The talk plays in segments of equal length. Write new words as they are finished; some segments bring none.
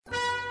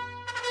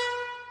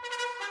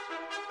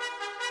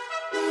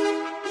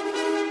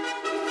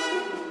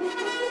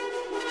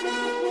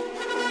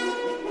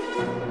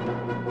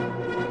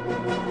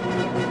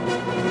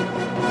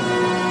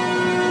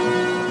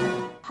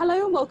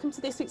welcome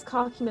to this week's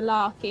Khaki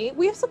Malarkey.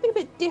 We have something a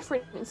bit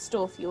different in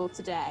store for you all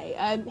today.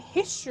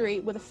 History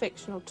with a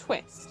fictional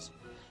twist.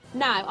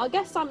 Now, our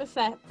guest Simon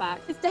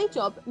Fairfax, his day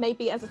job may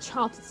be as a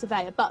chartered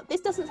surveyor, but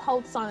this doesn't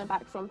hold Simon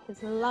back from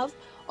his love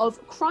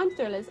of crime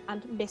thrillers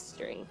and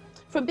mystery.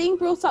 From being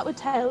brought up with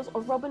tales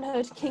of Robin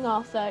Hood, King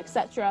Arthur,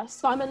 etc.,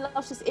 Simon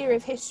loves this era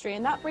of history,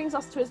 and that brings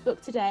us to his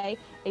book today,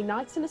 A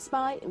Knight and a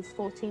Spy in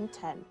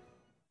 1410.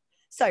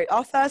 So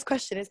our first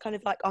question is kind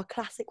of like our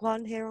classic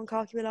one here on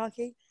Khaki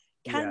Malarkey.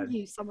 Can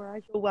you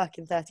summarise your work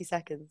in 30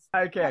 seconds?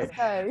 Okay.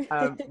 Let's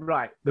go.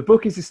 Right. The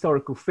book is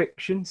historical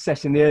fiction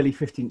set in the early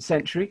 15th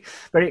century.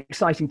 Very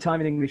exciting time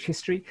in English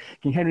history.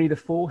 King Henry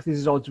IV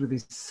is at odds with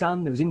his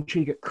son. There was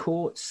intrigue at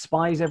court,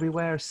 spies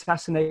everywhere,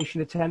 assassination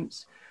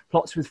attempts,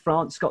 plots with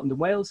France, Scotland and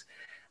Wales.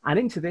 And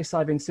into this,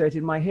 I've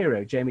inserted my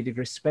hero, Jamie de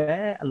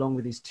Grisper, along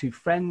with his two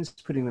friends,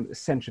 putting them at the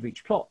centre of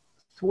each plot,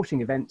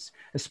 thwarting events,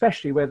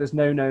 especially where there's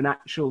no known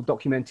actual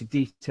documented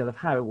detail of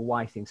how or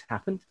why things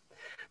happened.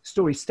 The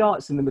story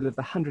starts in the middle of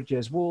the 100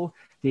 Years' War,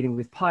 dealing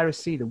with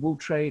piracy, the wool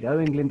trade,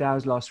 Owen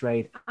Glendower's last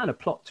raid, and a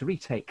plot to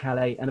retake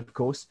Calais, and of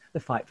course, the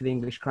fight for the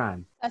English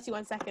crown.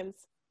 31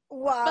 seconds.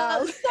 Wow.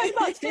 There was so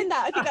much in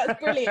that. I think that was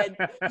brilliant.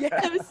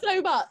 Yeah. There was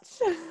so much.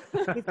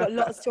 We've got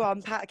lots to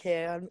unpack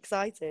here. I'm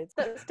excited.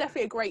 That's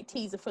definitely a great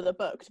teaser for the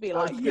book, to be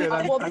like, Good.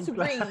 I want I'm to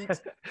glad. read.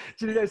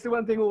 Do you know, it's the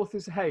one thing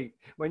authors hate,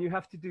 when you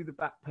have to do the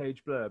back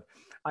page blurb.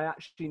 I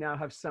actually now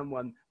have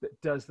someone that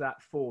does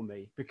that for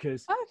me,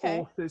 because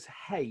authors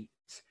hate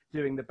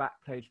doing the back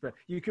page blurb.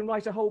 You can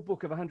write a whole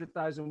book of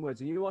 100,000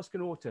 words, and you ask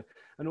an author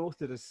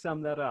to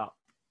sum that up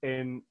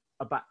in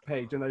a back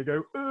page, and they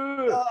go, ugh.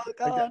 Oh,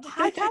 God.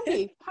 How can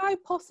you? How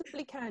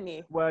possibly can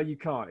you? Well, you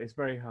can't. It's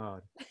very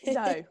hard.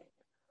 No.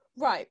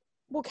 Right.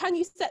 Well, can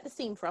you set the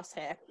scene for us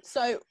here?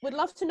 So we'd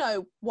love to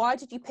know, why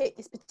did you pick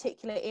this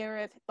particular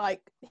era of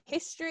like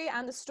history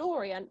and the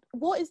story, and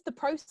what is the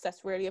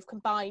process really of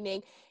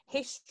combining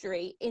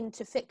history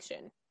into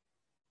fiction?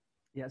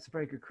 Yeah, it's a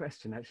very good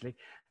question, actually.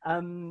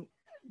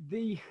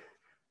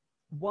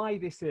 Why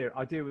this era?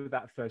 I'll deal with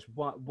that first.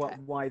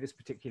 Why this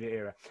particular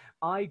era?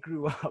 I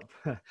grew up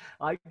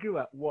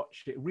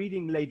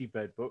reading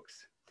Ladybird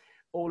books,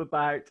 all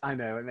about, I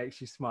know, it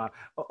makes you smile,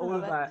 all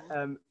about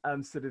a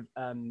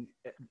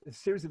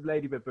series of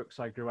Ladybird books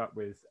I grew up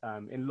with.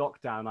 In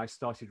lockdown, I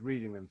started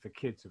reading them for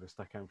kids who were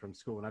stuck home from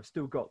school, and I've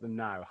still got them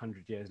now,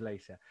 100 years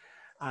later.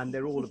 And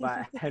they're all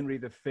about Henry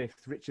V,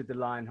 Richard the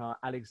Lionheart,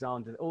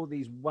 Alexander, all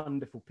these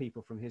wonderful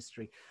people from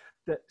history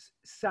that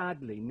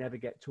sadly never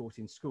get taught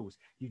in schools.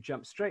 You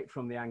jump straight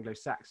from the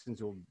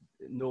Anglo-Saxons or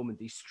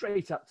Normandy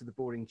straight up to the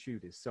boring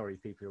Tudors. Sorry,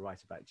 people who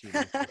write about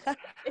Tudors.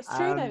 It's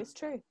true, though. It's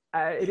true.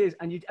 It is,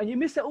 and you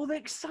miss out all the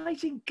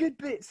exciting good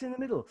bits in the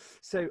middle.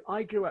 So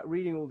I grew up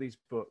reading all these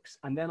books,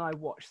 and then I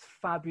watched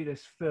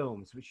fabulous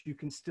films, which you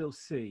can still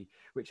see,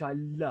 which I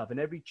love. And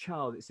every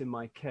child that's in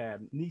my care,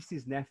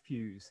 nieces,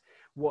 nephews,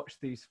 watch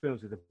these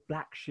films with The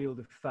Black Shield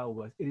of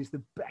Falworth. It is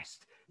the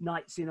best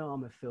knights in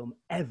armour film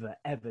ever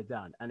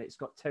done, and it's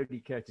got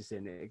Tony Curtis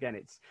in it. Again,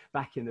 it's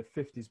back in the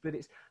 50s, but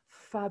it's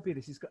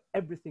fabulous. It's got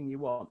everything you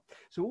want.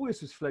 So all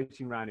this was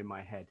floating around in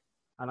my head,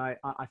 and I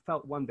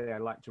felt one day I'd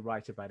like to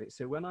write about it.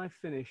 So when I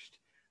finished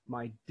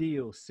my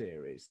Deal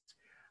series,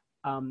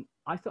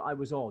 I thought I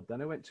was odd.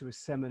 Then I went to a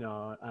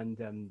seminar,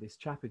 and this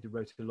chap who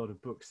wrote a lot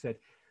of books said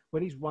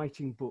when he's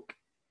writing book,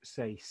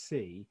 say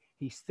C,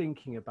 he's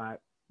thinking about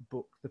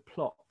the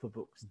plot for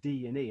books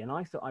D and E. And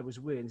I thought I was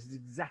weird. This is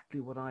exactly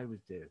what I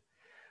would do.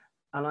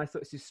 And I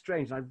thought, this is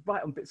strange. And I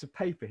write on bits of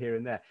paper here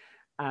and there.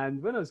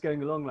 And when I was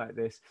going along like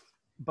this,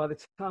 by the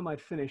time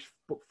I'd finished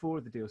book 4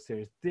 of the Deal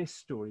series, this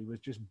story was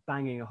just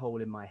banging a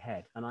hole in my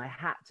head, and I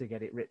had to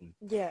get it written.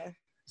 Yeah.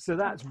 So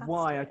that's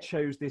why I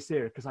chose this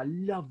era, because I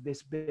love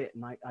this bit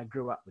and I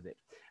grew up with it.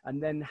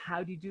 And then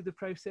how do you do the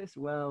process?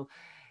 Well,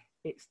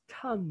 it's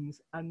tons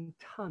and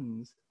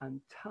tons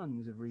and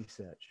tons of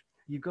research.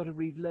 You've got to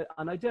read,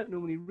 and I don't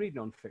normally read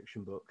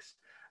non-fiction books,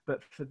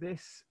 but for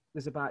this,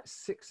 there's about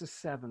 6 or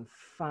 7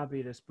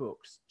 fabulous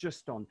books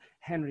just on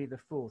Henry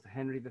IV,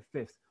 Henry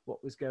V,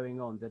 what was going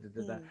on,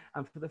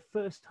 And for the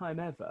first time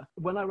ever,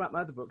 when I write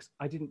my other books,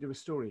 I didn't do a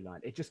storyline.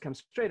 It just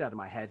comes straight out of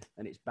my head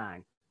and it's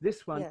bang.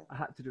 This one, I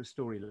had to do a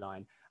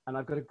storyline, and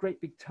I've got a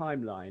great big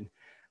timeline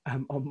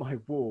on my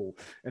wall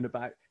in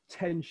about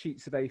 10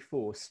 sheets of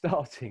A4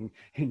 starting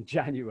in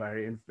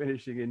January and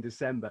finishing in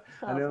December.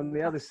 And then on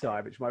the other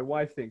side, which my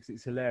wife thinks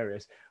it's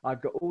hilarious,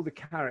 I've got all the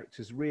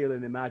characters real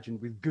and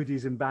imagined with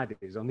goodies and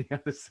baddies on the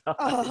other side.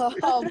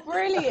 Oh,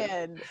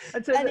 brilliant.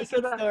 And so that's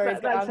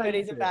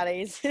goodies and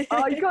baddies.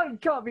 Oh, you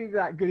can't be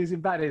that goodies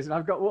and baddies. And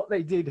I've got what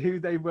they did, who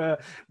they were,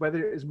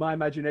 whether it was my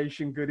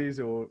imagination goodies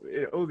or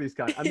all these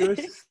kinds. And there are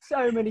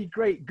so many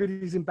great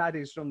goodies and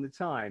baddies from the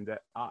time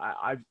that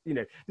I've,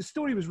 the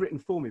story was written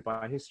for me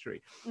by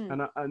history.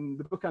 And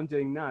the book I'm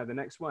doing now, the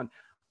next one,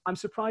 I'm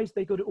surprised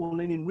they got it all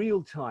in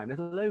real time, let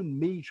alone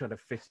me trying to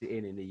fit it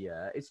in a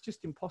year. It's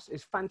just impossible.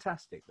 It's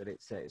fantastic, but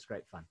it's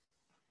great fun.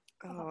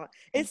 Oh,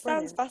 it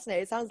sounds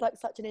fascinating. It sounds like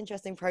such an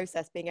interesting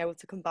process, being able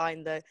to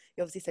combine you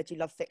obviously said you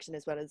love fiction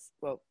as well as,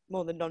 well,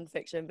 more than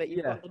non-fiction, but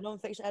you've got the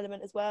non-fiction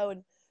element as well,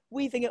 and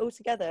weaving it all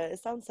together. It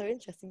sounds so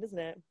interesting, doesn't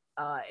it?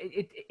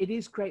 It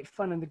is great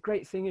fun, and the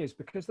great thing is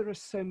because there are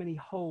so many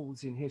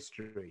holes in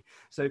history.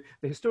 So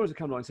the historians will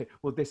come along and say,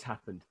 "Well, this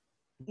happened.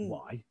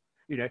 Why?"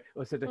 You know,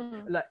 or so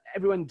like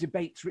everyone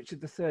debates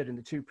Richard III and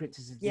the two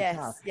princes of the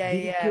Tower.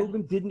 Did he kill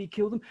them? Didn't he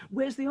kill them?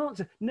 Where's the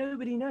answer?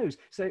 Nobody knows.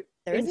 So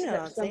there is no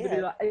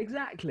answer. Like,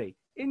 exactly.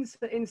 In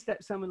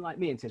steps someone like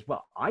me and says,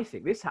 "Well, I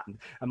think this happened,"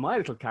 and my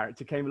little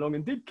character came along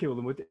and did kill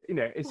them. With, you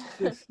know, it's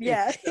just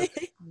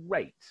it's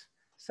great.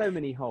 So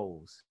many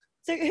holes.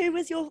 So who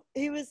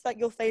was like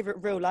your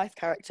favourite real life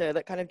character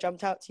that kind of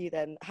jumped out to you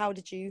then? How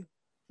did you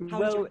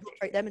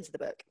incorporate them into the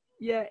book?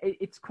 Yeah,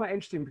 it's quite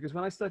interesting because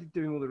when I started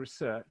doing all the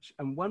research,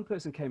 and one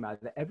person came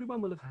out that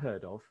everyone will have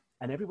heard of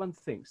and everyone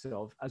thinks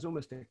of as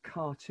almost a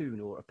cartoon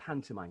or a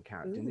pantomime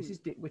character, and this is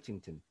Dick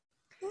Whittington.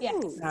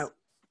 Yes. Now,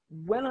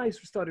 when I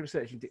started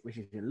researching Dick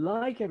Whittington,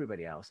 like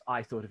everybody else,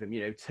 I thought of him,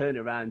 you know, turn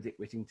around Dick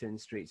Whittington,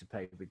 streets are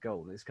paved with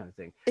gold, and this kind of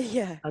thing.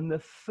 Yeah. And the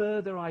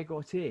further I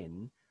got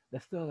in, the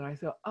further I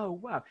thought, oh,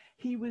 wow,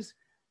 he was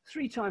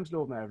 3 times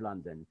Lord Mayor of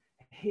London.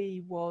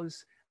 He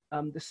was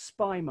the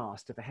spy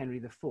master for Henry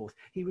IV.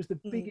 He was the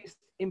biggest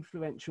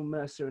influential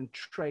mercer and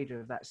trader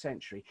of that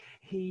century.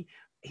 He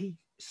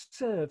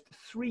served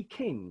 3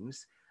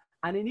 kings,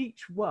 and in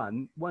each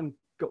one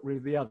got rid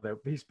of the other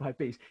piece by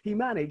piece. He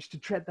managed to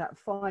tread that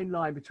fine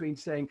line between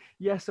saying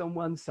yes on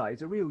one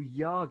side, a real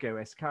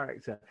Iago-esque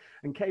character,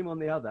 and came on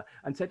the other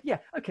and said, yeah,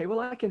 okay, well,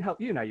 I can help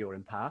you now you're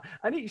in power.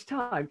 And each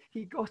time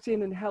he got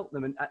in and helped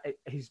them, and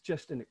he's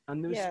just and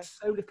there was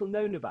so little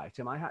known about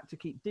him. I had to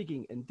keep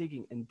digging and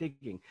digging and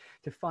digging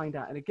to find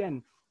out. And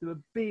again, there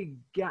were big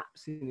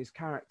gaps in his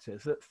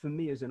characters that for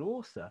me as an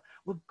author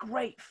were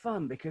great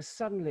fun, because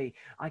suddenly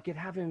I could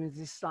have him as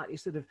this slightly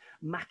sort of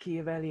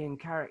Machiavellian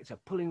character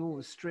pulling all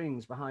the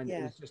strings behind it.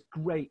 It was just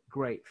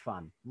great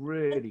fun.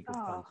 Really good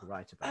fun to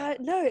write about.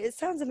 No, it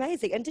sounds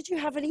amazing. And did you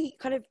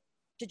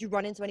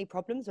run into any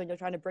problems when you're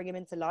trying to bring him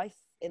into life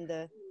in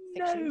the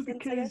fiction? No,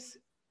 because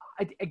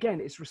again,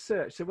 it's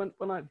research. So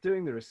when I'm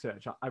doing the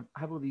research, I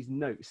have all these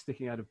notes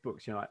sticking out of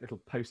books, you know, like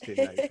little post-it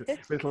notes,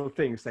 with little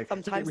things. Saying,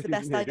 sometimes the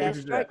best idea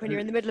strike when you're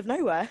in the middle of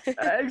nowhere.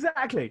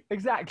 Exactly.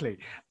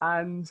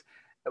 And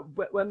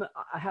when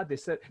I had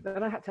this, so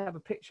then I had to have a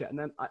picture, and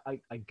then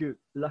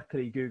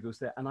luckily Google's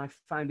there, and I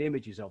found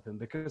images of him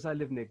because I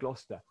live near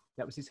Gloucester.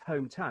 That was his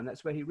hometown.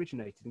 That's where he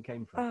originated and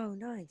came from. Oh,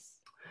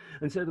 nice.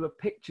 And so there were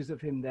pictures of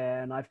him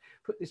there, and I've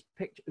put this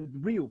picture,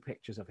 real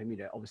pictures of him, you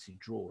know, obviously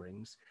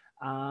drawings.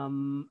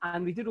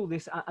 And we did all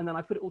this, and then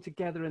I put it all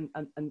together, and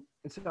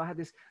so I had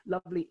this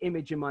lovely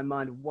image in my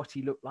mind of what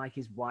he looked like,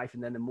 his wife,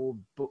 and then the more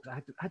books.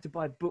 I had to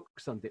buy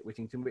books on Dick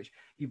Whittington, which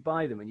you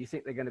buy them and you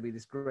think they're going to be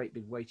this great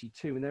big weighty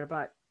tome, and they're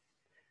about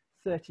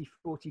 30,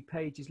 40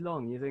 pages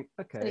long. You think,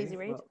 okay, it's an easy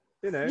read. Well,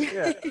 you know,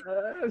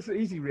 it's an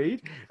easy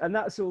read, and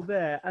that's all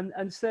there.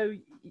 And so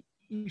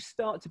you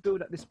start to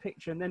build up this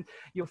picture, and then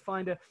you'll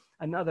find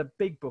another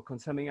big book on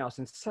something else,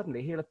 and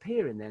suddenly he'll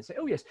appear in there and say,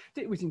 oh yes,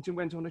 Dick Whittington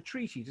went on a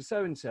treaty to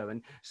so-and-so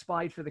and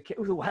spied for the king.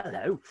 Oh, well,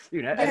 hello,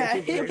 you know.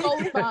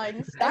 Gold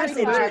mines. That's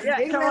interesting.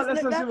 Yeah, come on,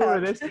 let's not do more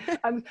of this.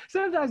 And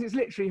sometimes it's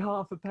literally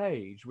half a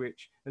page,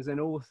 which as an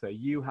author,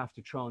 you have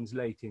to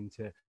translate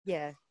into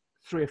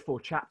 3 or 4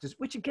 chapters,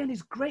 which again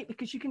is great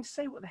because you can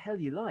say what the hell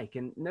you like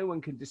and no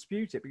one can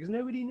dispute it because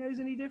nobody knows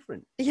any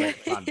different. Yeah. Great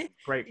fun.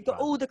 Great You've got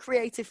all the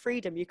creative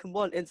freedom you can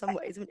want in some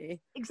ways, haven't you?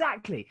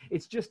 Exactly.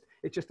 It's just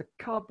a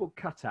cardboard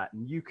cutout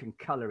and you can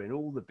colour in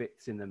all the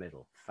bits in the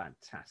middle.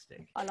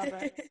 Fantastic. I love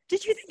it.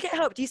 Did you think it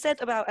helped? You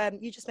said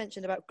about, you just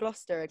mentioned about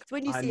Gloucester.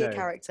 When you see a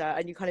character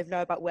and you kind of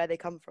know about where they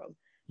come from,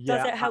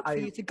 does it help for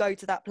you to go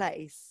to that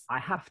place? I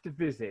have to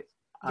visit.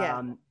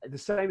 The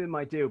same in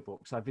my deal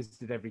books. I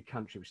visited every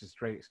country, which is a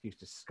great excuse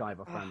to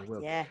skive off around the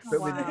world. Yes. But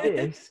with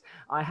this,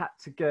 I had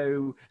to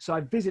go. So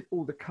I visit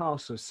all the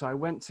castles. So I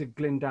went to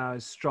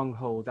Glendower's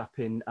stronghold up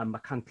in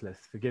Machynlleth.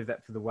 Forgive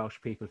that for the Welsh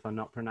people if I'm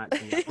not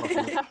pronouncing it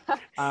properly.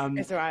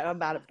 It's all right. I'm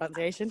bad at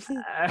pronunciation.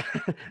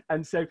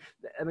 And so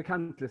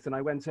Machynlleth, and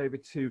I went over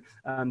to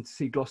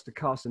see Gloucester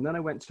Castle. And then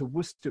I went to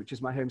Worcester, which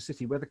is my home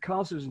city, where the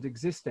castle doesn't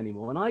exist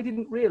anymore. And I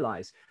didn't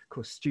realise, of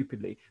course,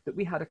 stupidly, that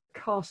we had a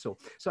castle.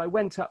 So I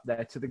went up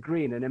there to the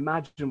green and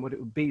imagine what it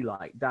would be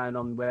like down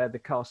on where the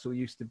castle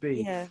used to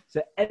be.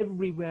 So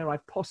everywhere I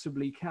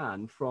possibly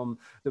can, from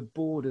the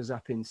borders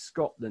up in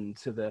Scotland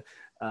to the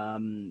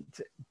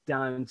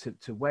down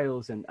to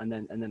Wales and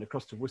then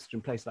across to Worcester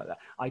and places like that,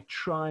 I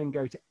try and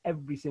go to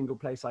every single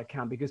place I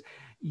can, because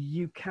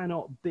you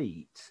cannot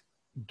beat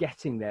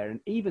getting there. And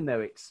even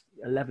though it's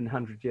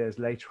 1100 years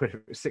later,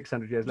 whatever,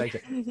 600 years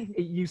later,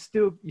 you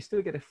still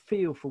get a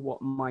feel for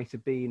what might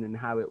have been and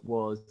how it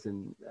was,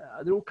 and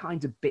there are all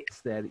kinds of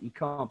bits there that you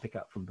can't pick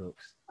up from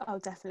books. Oh,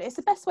 definitely. It's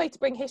the best way to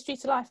bring history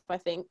to life, I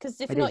think, because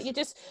if not, you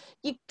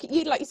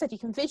like you said, you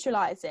can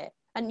visualize it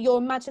and your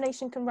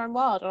imagination can run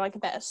wild. And I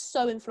bet it's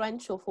so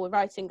influential for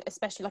writing,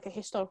 especially like a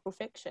historical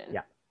fiction.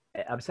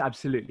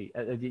 Absolutely.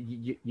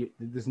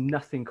 There's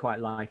nothing quite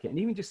like it. And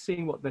even just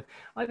seeing what the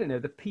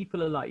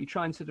people are like, you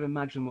try and sort of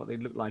imagine what they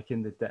look like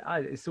in the day.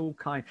 It's all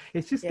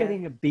it's just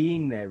getting a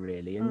being there,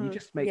 really. And you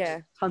just make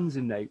tons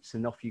of notes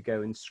and off you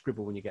go and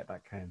scribble when you get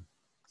back home.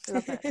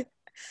 Love it.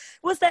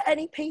 Was there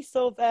any piece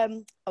of,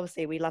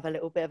 obviously we love a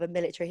little bit of a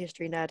military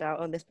history nerd out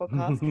on this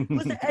podcast.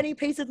 Was there any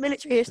piece of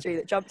military history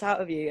that jumped out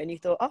of you and you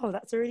thought, oh,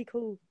 that's really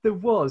cool? There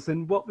was.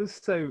 And what was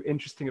so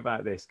interesting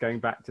about this,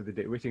 going back to the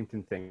Dick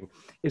Whittington thing,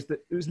 is that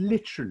it was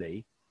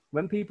literally,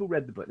 when people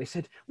read the book, they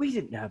said, we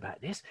didn't know about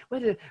this. Where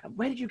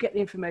did you get the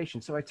information?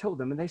 So I told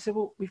them, and they said,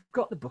 well, we've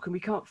got the book and we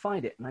can't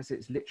find it. And I said,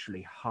 it's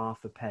literally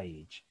half a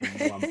page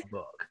in one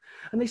book.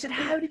 And they said,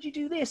 how did you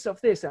do this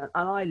off this? And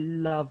I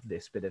love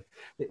this bit of,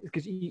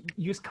 because you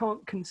just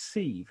can't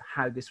conceive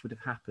how this would have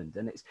happened.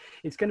 And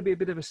it's going to be a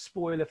bit of a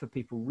spoiler for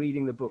people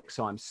reading the book.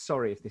 So I'm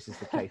sorry if this is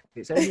the case.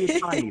 It's only a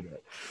tiny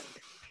bit.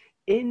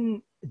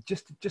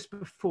 Just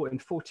before, in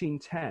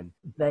 1410,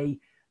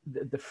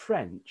 the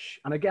French,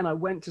 and again, I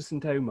went to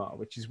St. Omer,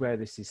 which is where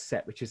this is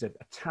set, which is a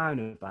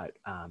town about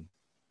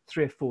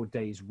 3 or 4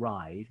 days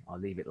ride, I'll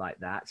leave it like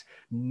that,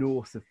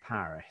 north of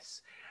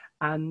Paris.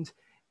 And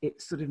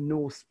it's sort of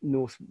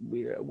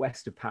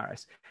northwest of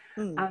Paris.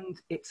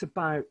 And it's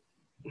about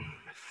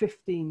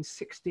 15,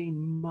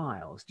 16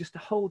 miles, just to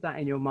hold that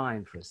in your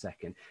mind for a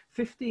second,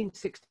 15,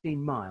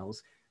 16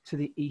 miles to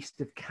the east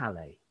of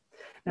Calais.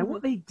 Now,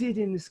 what they did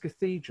in this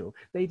cathedral,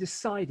 they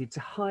decided to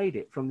hide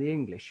it from the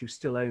English, who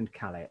still owned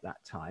Calais at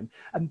that time,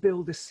 and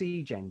build a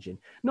siege engine.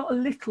 Not a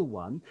little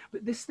one,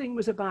 but this thing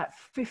was about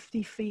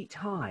 50 feet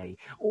high,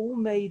 all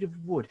made of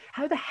wood.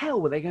 How the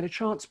hell were they going to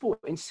transport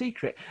in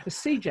secret a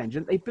siege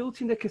engine they built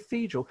in the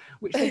cathedral,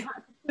 which they had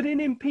to put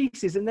in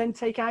pieces and then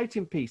take out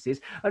in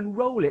pieces and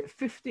roll it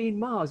 15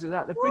 miles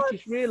without the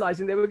British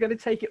realising they were going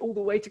to take it all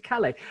the way to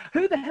Calais?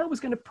 Who the hell was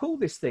going to pull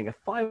this thing? A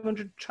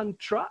 500-ton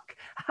truck?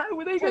 How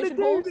were they going to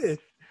do this?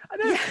 I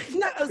know.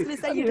 Yeah, I was going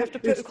to say you'd have to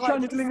put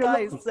quite a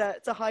disguise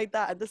to hide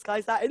that and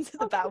disguise that into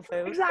the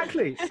battlefield.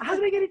 Exactly. How are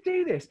they going to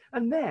do this?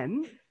 And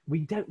then,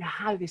 we don't know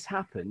how this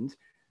happened,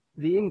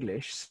 the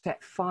English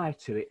set fire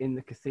to it in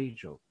the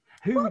cathedral.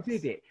 Who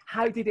did it?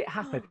 How did it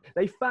happen?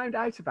 They found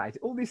out about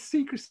it, all this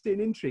secrecy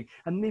and intrigue,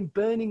 and then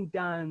burning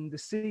down the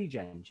siege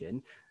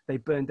engine, they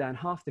burned down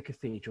half the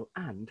cathedral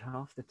and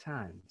half the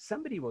town.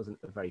 Somebody wasn't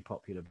a very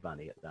popular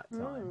bunny at that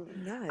time.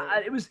 No.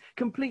 It was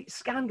complete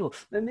scandal.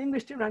 And the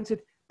English turned around and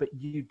said, but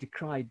you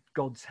decried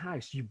God's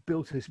house. You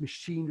built this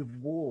machine of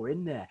war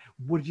in there.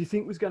 What did you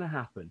think was going to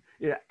happen?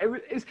 Yeah,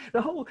 it's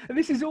the whole, and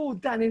this is all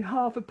done in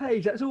half a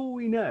page. That's all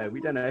we know. We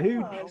don't know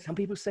who. Some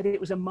people said it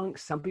was a monk.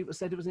 Some people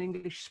said it was an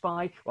English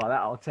spy. Well,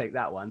 I'll take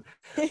that one.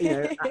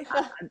 And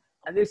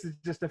this is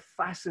just a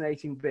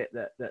fascinating bit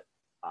that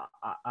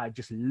I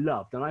just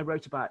loved. And I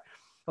wrote about,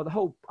 the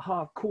whole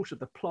course of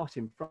the plot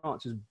in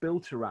France was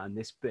built around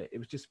this bit. It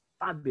was just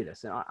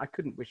fabulous, and I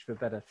couldn't wish for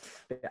better.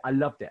 I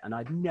loved it, and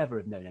I'd never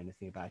have known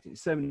anything about it.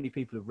 So many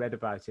people have read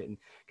about it and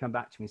come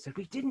back to me and said,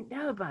 we didn't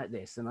know about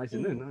this. And I said,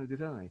 no,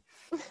 did I?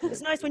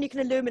 It's nice when you can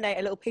illuminate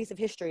a little piece of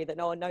history that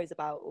no one knows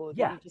about, or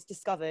that you just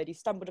discovered. You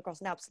stumbled across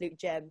an absolute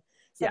gem,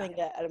 something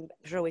that, I'm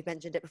sure we've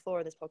mentioned it before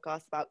in this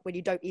podcast, about when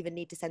you don't even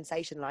need to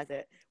sensationalize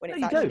it, when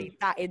it's actually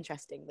that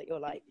interesting that you're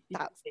like,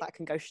 that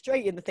can go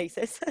straight in the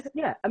thesis.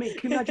 Yeah, I mean,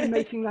 can you imagine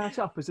making that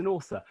up as an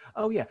author?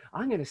 Oh yeah,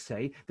 I'm going to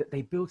say that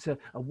they built a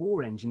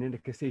war engine in a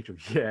cathedral.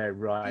 Yeah,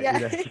 right.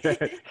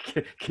 Yeah.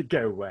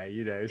 Go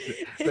away,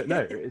 But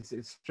no, it's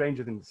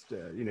stranger than,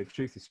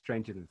 truth is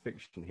stranger than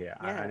fiction here.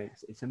 Yeah. And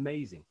it's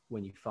amazing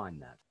when you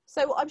find that.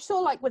 So I'm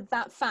sure, like, with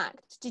that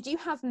fact, did you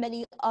have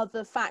many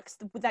other facts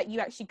that you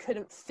actually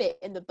couldn't fit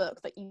in the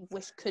book that you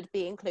wish could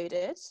be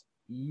included?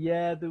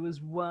 Yeah, there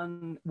was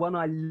one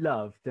I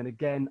loved, and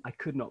again, I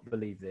could not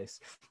believe this.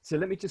 So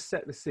let me just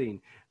set the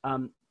scene.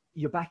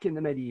 You're back in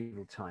the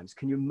medieval times.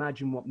 Can you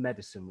imagine what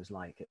medicine was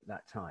like at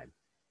that time?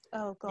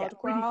 Oh God,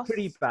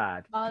 pretty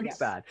bad. Pretty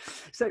bad.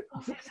 So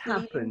this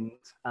happened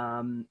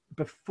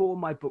before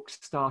my book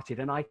started,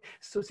 and I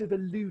sort of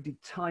alluded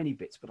tiny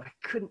bits, but I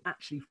couldn't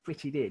actually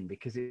fit it in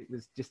because it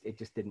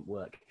just didn't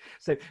work.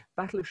 So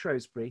Battle of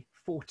Shrewsbury,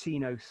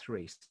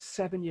 1403,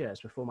 7 years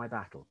before my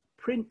battle.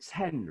 Prince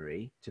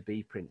Henry, to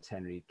be Prince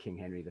Henry, King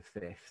Henry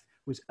V,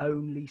 was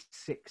only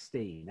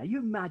 16. Now you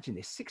imagine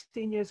this,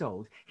 16 years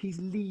old, he's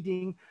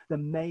leading the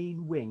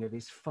main wing of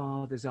his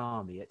father's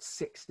army at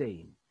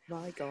 16.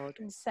 My God.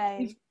 Insane.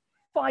 He's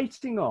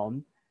fighting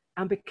on,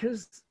 and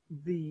because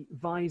the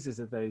visors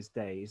of those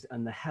days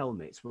and the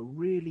helmets were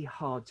really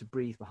hard to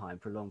breathe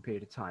behind for a long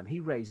period of time, he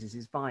raises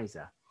his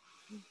visor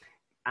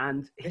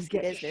and he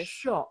gets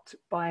shot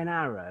by an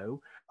arrow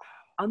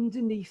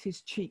underneath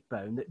his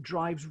cheekbone that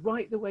drives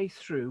right the way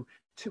through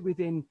to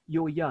within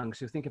your young,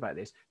 so think about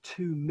this,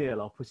 2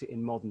 mil, I'll put it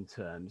in modern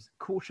terms,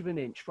 1/4 of an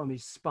inch from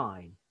his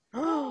spine.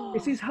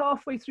 This is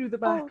halfway through the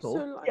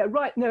battle.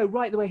 Right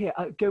the way here.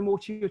 Go more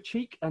to your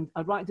cheek and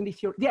right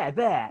underneath your,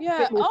 there. Yeah. A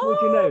bit more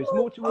towards your nose,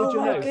 more towards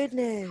your nose. Oh my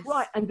goodness.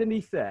 Right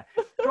underneath there.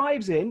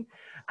 Drives in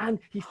and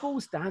he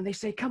falls down. They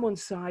say, come on,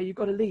 sire, you've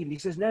got to leave. And he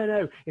says,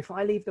 no, if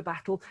I leave the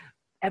battle,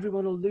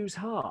 everyone will lose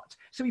heart.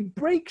 So he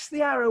breaks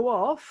the arrow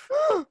off,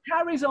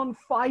 carries on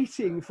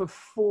fighting for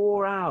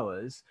 4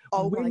 hours,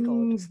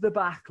 wins the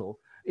battle.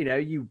 You know,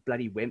 you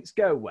bloody wimps,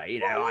 go away. You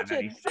know, I'm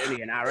only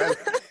silly an arrow.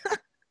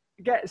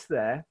 Gets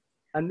there,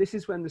 and this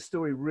is when the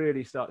story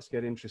really starts to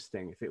get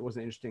interesting, if it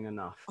wasn't interesting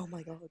enough. Oh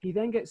my God. He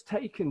then gets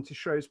taken to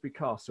Shrewsbury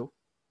Castle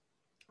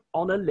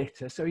on a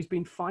litter. So he's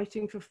been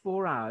fighting for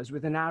 4 hours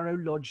with an arrow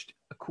lodged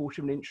 1/4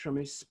 of an inch from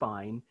his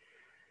spine,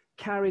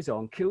 carries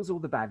on, kills all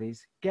the baddies,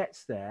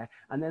 gets there,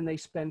 and then they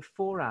spend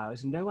 4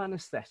 hours, no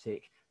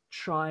anesthetic,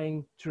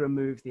 trying to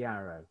remove the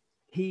arrow.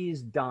 He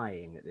is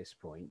dying at this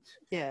point.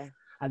 Yeah.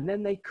 And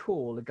then they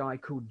call a guy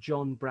called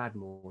John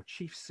Bradmore,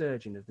 chief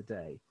surgeon of the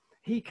day.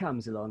 He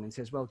comes along and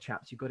says, well,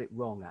 chaps, you got it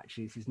wrong,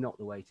 actually. This is not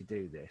the way to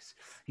do this.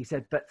 He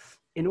said, but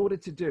in order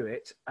to do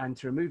it and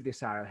to remove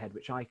this arrowhead,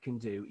 which I can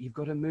do, you've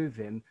got to move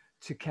him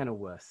to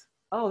Kenilworth.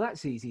 Oh,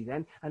 that's easy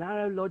then. An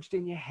arrow lodged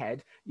in your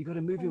head. You've got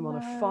to move him on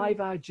a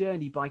 5-hour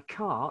journey by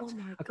cart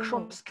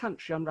across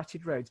country on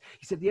rutted roads.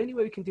 He said, the only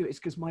way we can do it is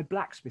because my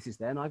blacksmith is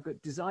there and I've got to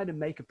design and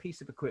make a piece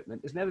of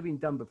equipment that's never been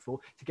done before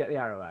to get the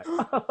arrow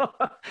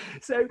out.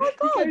 So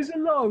he goes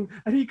along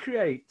and he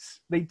creates,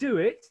 they do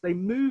it, they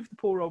move the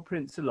poor old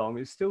prince along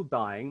who's still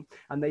dying,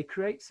 and they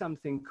create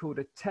something called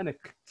a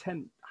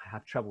I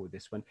have trouble with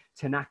this one,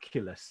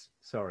 tenaculus,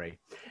 sorry.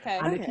 Okay.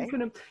 And if you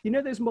can, you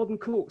know those modern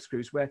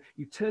corkscrews where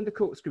you turn the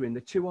corkscrew in,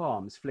 the 2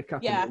 arms flick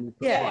up and you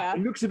put it right?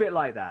 It looks a bit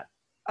like that.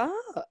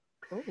 Oh.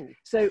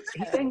 So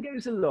he then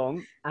goes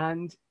along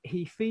and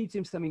he feeds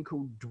him something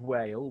called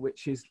Dwale,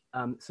 which is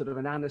sort of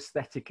an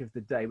anaesthetic of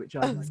the day, which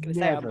I was going to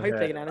say, I'm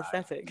hoping an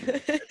anaesthetic.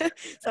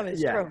 Something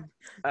strong.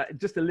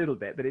 Just a little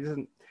bit, but it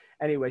doesn't.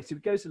 Anyway, so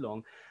he goes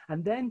along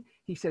and then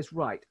he says,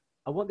 right,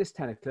 I want this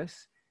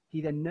tenaculus. He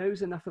then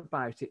knows enough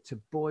about it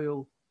to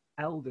boil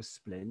elder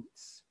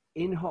splints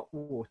in hot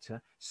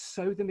water,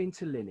 sew them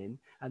into linen,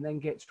 and then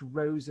gets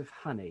rows of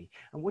honey.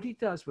 And what he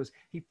does was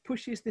he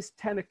pushes this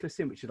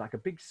tenaculus in, which is like a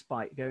big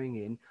spike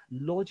going in,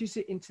 lodges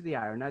it into the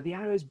arrow. Now, the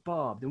arrow is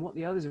barbed, and what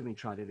the others have been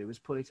trying to do is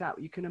pull it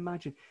out. You can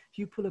imagine if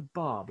you pull a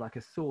barb like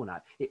a thorn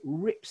out, it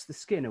rips the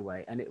skin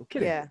away and it will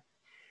kill him.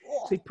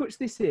 So he puts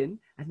this in,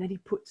 and then he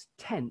puts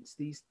tents,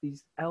 these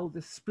elder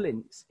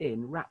splints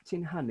in, wrapped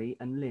in honey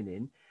and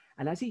linen.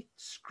 And as he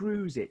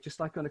screws it,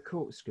 just like on a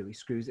corkscrew, he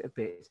screws it a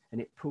bit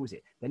and it pulls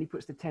it. Then he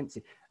puts the tents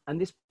in.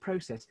 And this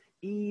process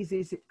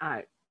eases it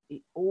out.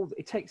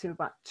 It takes him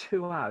about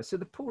 2 hours. So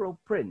the poor old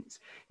prince,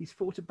 he's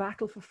fought a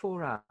battle for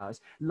 4 hours,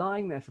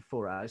 lying there for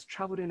 4 hours,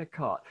 travelled in a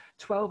cart.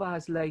 12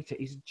 hours later,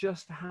 he's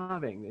just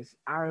having this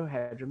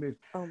arrowhead removed.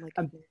 Oh my goodness.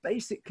 And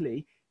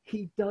basically,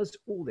 he does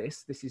all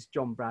this. This is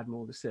John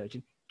Bradmore, the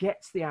surgeon,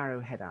 gets the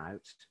arrowhead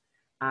out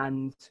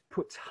and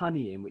puts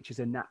honey in, which is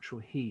a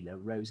natural healer,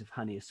 rose of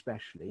honey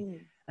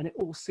especially, and it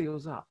all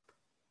seals up.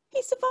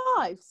 He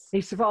survives. He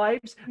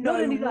survives. No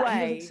Not only that,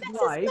 way. he doesn't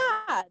survive. This is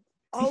mad.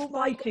 He's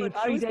fighting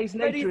 3 days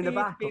later in a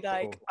battle.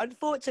 Like,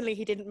 unfortunately,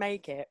 he didn't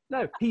make it.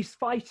 No, he's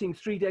fighting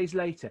 3 days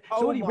later.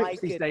 So all he rips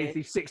these days,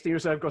 he's 60 or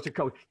so, I've got a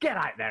cold. Get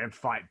out there and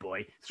fight,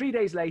 boy. 3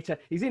 days later,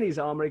 he's in his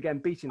armour again,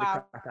 beating the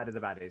crap out of the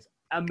baddies.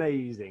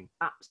 Amazing.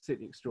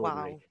 Absolutely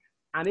extraordinary. Wow.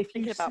 And if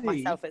you thinking about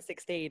myself at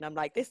 16, I'm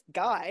like, this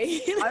guy.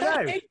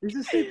 I know, he's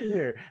a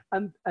superhero.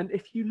 And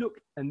if you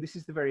look, and this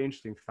is the very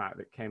interesting fact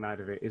that came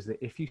out of it, is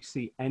that if you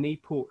see any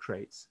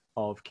portraits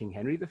of King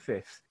Henry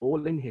V,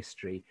 all in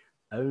history,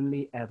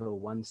 only ever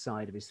one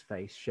side of his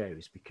face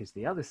shows, because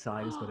the other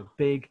side has got a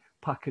big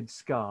puckered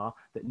scar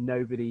that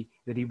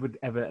he would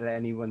ever let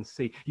anyone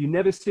see. You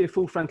never see a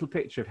full frontal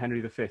picture of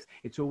Henry V.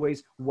 It's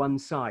always one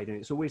side, and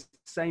it's always the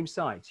same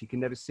side. So you can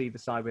never see the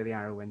side where the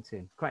arrow went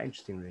in. Quite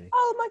interesting, really.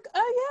 Oh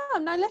yeah,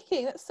 I'm now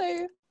looking. That's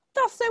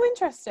so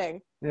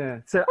interesting. Yeah.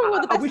 So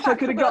I wish I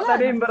could have got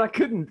that in, but I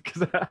couldn't.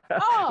 You've got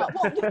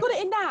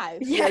it in now.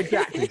 Yeah,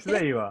 exactly. So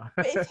there you are.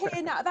 But it's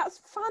here now. That's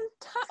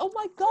fantastic. Oh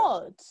my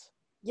God.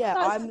 Yeah,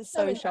 That's I'm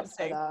so shocked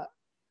by that.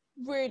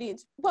 Really,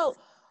 well,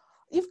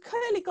 you've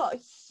clearly got a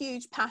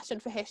huge passion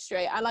for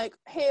history, and like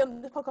here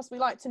on the podcast, we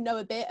like to know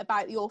a bit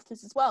about the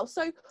authors as well.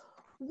 So,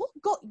 what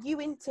got you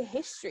into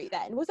history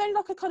then? Was there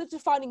like a kind of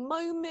defining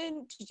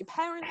moment? Did your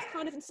parents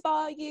kind of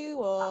inspire you,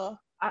 or?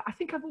 I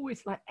think I've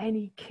always, like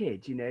any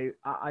kid, you know,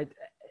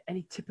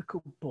 any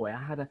typical boy,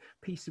 I had a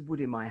piece of wood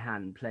in my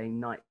hand playing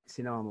knights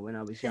in armour when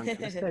I was younger.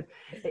 Instead,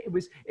 it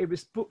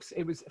was books,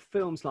 it was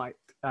films like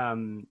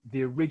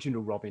the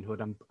original Robin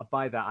Hood. And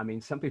by that I mean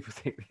some people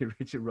think the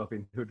original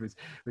Robin Hood was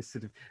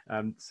sort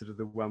of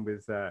the one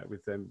with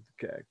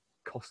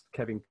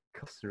Kevin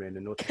Costner in,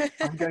 and all.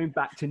 I'm going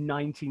back to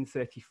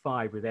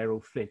 1935 with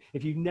Errol Flynn.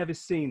 If you've never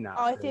seen that,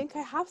 I think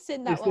I have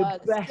seen that one.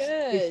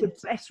 It's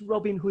the best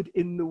Robin Hood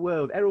in the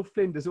world. Errol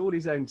Flynn does all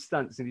his own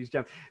stunts and his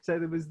jump. So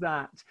there was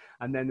that,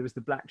 and then there was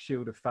the Black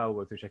Shield of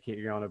Falworth, which I keep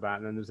going on about,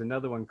 and then there was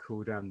another one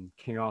called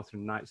King Arthur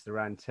and Knights of the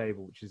Round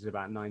Table, which is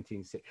about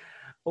 1960.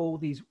 All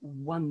these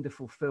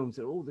wonderful films,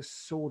 all the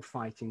sword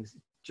fightings,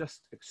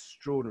 just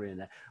extraordinary in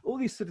there. All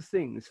these sort of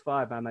things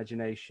fire my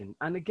imagination.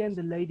 And again,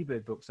 the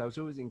Ladybird books, I was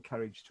always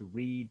encouraged to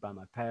read by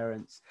my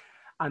parents.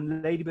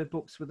 And Ladybird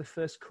books were the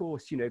first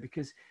course, you know,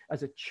 because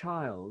as a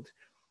child,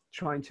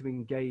 trying to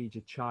engage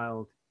a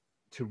child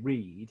to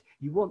read,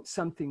 you want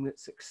something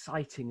that's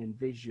exciting and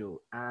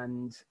visual.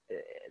 And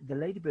the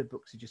Ladybird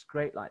books are just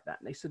great like that.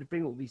 And they sort of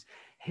bring all these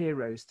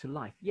heroes to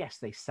life. Yes,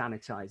 they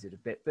sanitize it a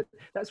bit, but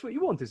that's what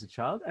you want as a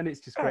child. And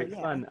it's just great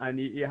fun. And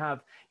you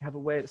have a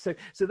way of, so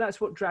that's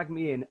what dragged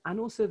me in. And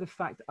also the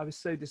fact that I was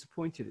so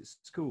disappointed at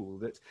school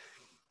that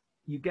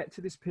you get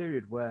to this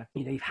period where,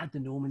 you know, you've had the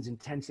Normans in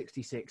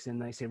 1066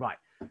 and they say, right,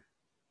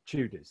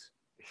 Tudors.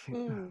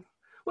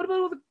 What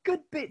about all the good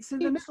bits in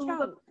the middle, all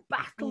the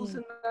battles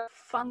and the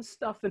fun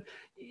stuff? And,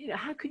 you know,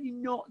 how can you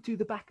not do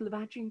the Battle of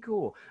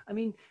Agincourt? I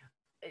mean,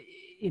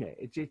 you know,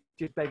 it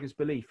just beggars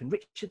belief. And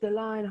Richard the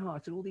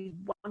Lionheart and all these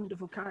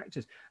wonderful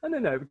characters. Oh, no,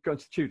 we're going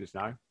to Tudors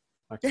now.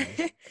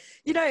 Okay.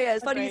 You know, yeah,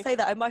 it's funny you say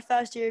that. In my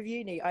first year of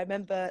uni, I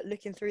remember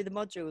looking through the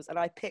modules and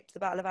I picked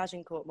the Battle of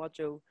Agincourt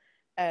module,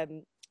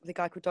 the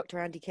guy called Dr.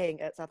 Andy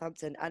King at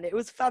Southampton, and it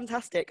was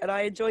fantastic and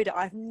I enjoyed it.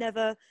 I've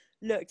never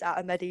looked at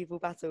a medieval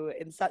battle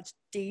in such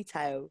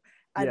detail,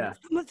 and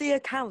some of the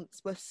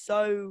accounts were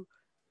so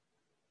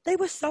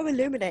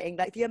illuminating,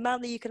 like the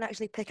amount that you can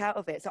actually pick out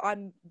of it. So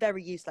I'm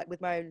very used, like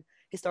with my own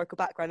historical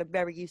background, I'm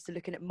very used to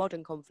looking at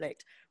modern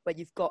conflict where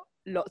you've got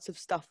lots of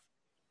stuff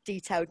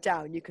detailed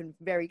down, you can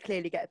very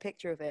clearly get a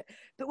picture of it.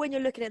 But when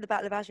you're looking at the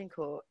Battle of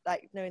Agincourt,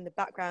 like knowing the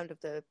background of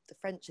the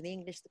French and the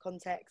English, the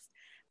context,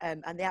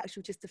 and the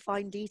actual just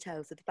defined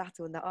details of the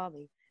battle and the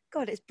army,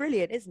 God, it's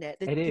brilliant, isn't it?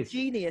 The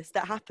genius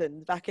that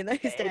happened back in those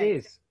days. It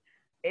is.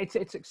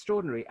 It's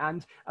extraordinary.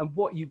 And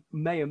what you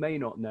may or may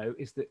not know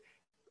is that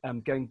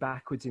going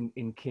backwards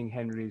in King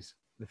Henry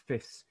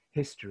V's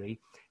history,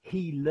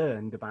 he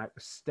learned about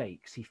the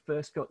stakes. He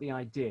first got the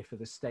idea for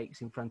the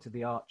stakes in front of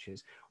the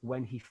archers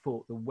when he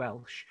fought the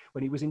Welsh,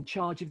 when he was in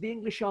charge of the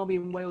English army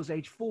in Wales,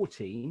 age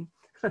 14.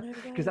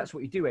 Because that's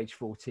what you do, age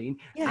 14.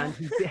 And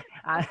he did,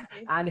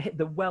 and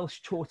the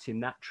Welsh taught him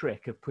that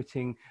trick of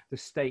putting the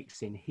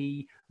stakes in.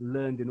 He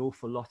learned an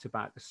awful lot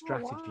about the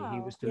strategy he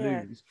was to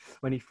lose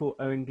when he fought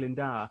Owen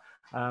Glendower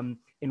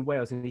in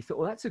Wales. And he thought,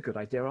 well, that's a good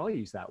idea. I'll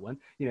use that one.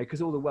 You know,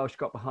 because all the Welsh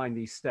got behind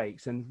these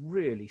stakes and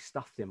really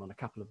stuffed him on a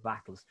couple of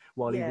battles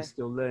while he was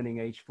still learning,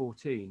 age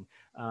 14,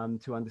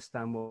 to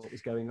understand what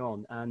was going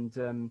on. And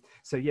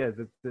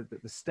the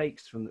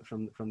stakes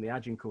from the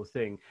Agincourt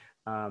thing,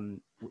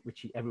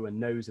 which everyone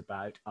knows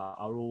about,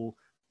 are all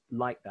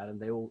like that,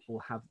 and they all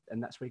have,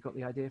 and that's where he got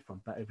the idea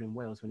from, but over in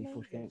Wales when he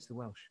fought against the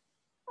Welsh.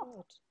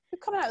 Oh, we're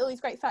coming out with all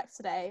these great facts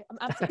today. I'm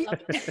absolutely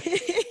loving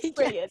it.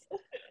 Brilliant.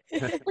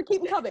 We'll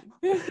keep them coming.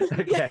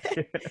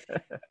 Okay.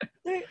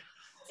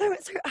 So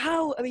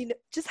how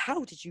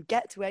did you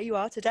get to where you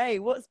are today?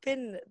 What's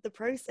been the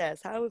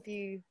process? How have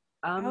you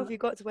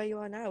got to where you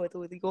are now with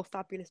all your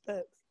fabulous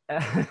books?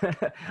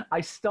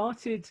 I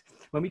started,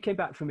 when we came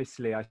back from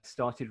Italy, I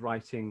started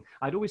writing.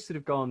 I'd always sort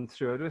of gone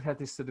through, I'd always had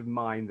this sort of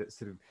mind that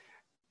sort of,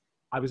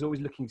 I was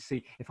always looking to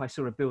see if I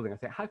saw a building, I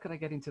think, how could I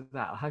get into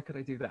that? Or how could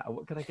I do that? Or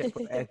what could I get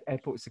for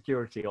airport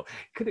security? Or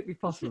could it be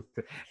possible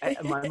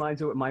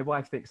to, my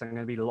wife thinks I'm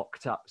going to be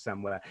locked up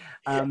somewhere.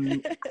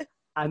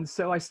 And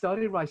so I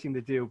started writing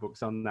the Deal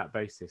books on that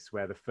basis,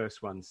 where the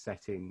first one's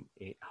set in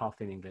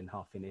half in England,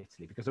 half in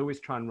Italy, because I always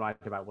try and write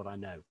about what I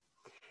know.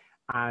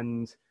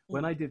 And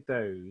when I did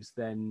those,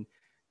 then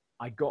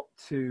I got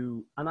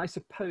to, and I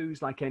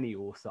suppose like any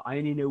author, I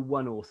only know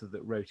one author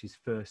that wrote his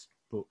first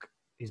book,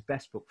 his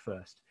best book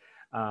first,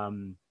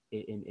 in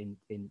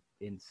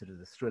sort of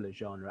the thriller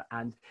genre.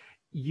 And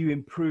you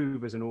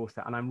improve as an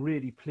author. And I'm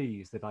really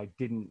pleased that I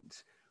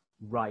didn't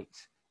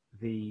write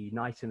The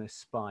Knight and a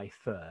Spy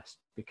first,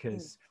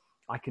 because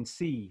I can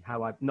see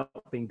how I've, not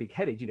being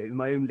big-headed, you know, in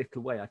my own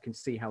little way, I can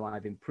see how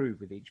I've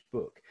improved with each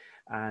book.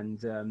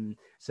 And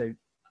so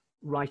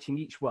writing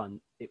each one,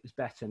 it was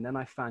better. And then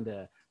I found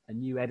a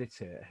new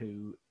editor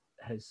who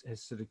has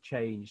sort of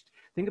changed.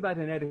 Think about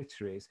an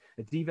editor is,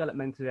 a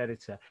developmental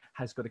editor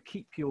has got to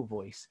keep your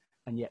voice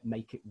and yet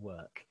make it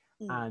work.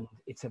 And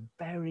it's a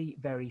very,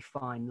 very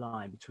fine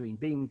line between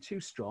being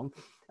too strong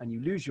and you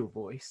lose your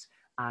voice,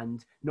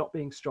 and not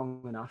being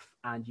strong enough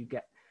and you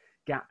get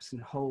gaps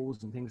and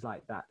holes and things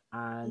like that.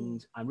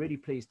 And I'm really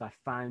pleased I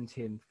found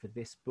him for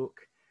this book.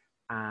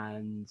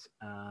 And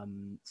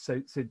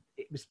so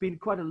it's been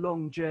quite a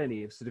long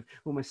journey of sort of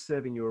almost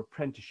serving your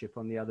apprenticeship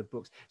on the other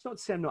books. It's not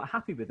to say I'm not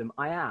happy with them.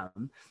 I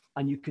am,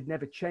 and you could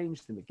never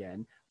change them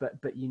again.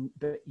 But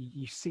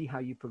you see how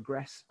you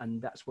progress,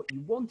 and that's what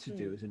you want to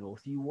do as an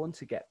author. You want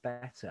to get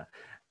better,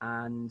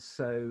 and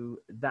so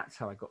that's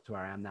how I got to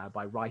where I am now,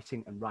 by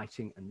writing and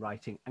writing and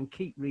writing and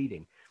keep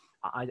reading.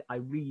 I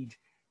read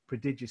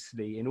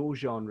prodigiously in all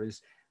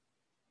genres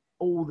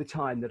all the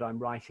time that I'm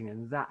writing,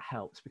 and that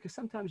helps, because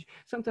sometimes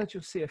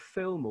you'll see a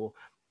film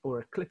or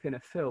a clip in a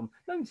film,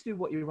 nothing to do with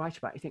what you write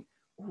about. You think,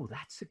 oh,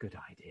 that's a good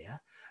idea.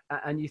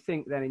 And you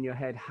think then in your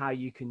head how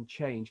you can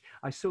change.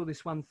 I saw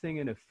this one thing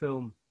in a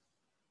film.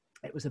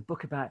 It was a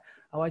book about,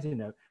 I don't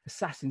know,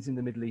 assassins in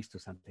the Middle East or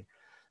something.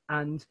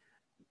 And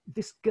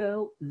this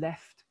girl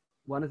left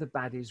one of the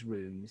baddies'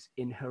 rooms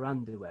in her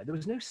underwear. There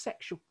was no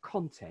sexual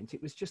content.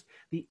 It was just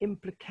the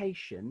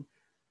implication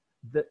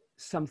that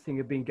something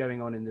had been going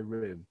on in the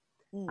room.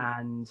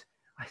 And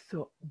I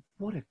thought,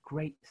 what a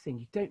great thing.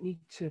 You don't need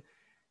to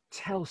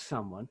tell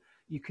someone.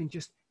 You can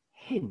just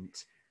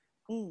hint.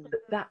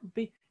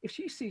 If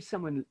you see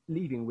someone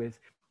leaving with,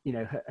 you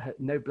know, her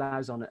no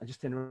blouse on and just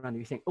turn around and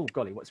you think, oh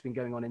golly, what's been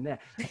going on in there?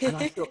 And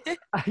I thought,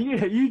 you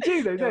know, you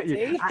do though, don't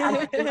you?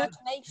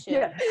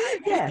 Imagination.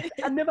 Yeah.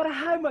 And no matter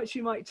how much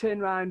you might turn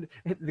around,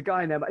 hit the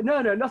guy in there,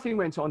 no, nothing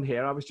went on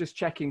here. I was just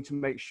checking to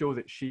make sure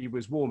that she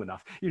was warm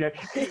enough. You know,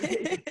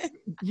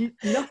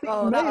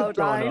 nothing may have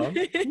gone on.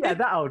 Yeah,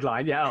 that old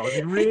line. Yeah, I was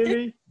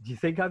really. Do you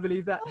think I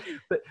believe that?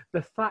 But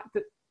the fact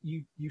that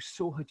you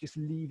saw her just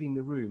leaving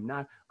the room.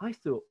 Now, I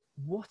thought,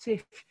 what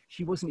if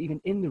she wasn't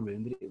even in the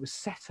room, that it was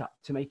set up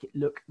to make it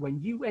look, when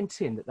you went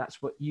in, that that's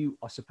what you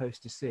are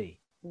supposed to see?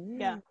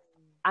 Yeah.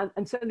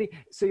 And certainly,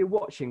 so you're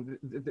watching,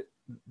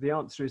 the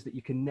answer is that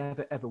you can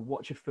never, ever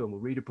watch a film or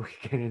read a book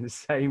again in the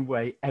same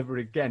way ever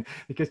again,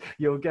 because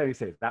you're going to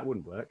say, that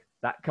wouldn't work,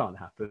 that can't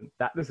happen,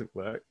 that doesn't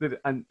work.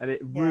 And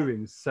it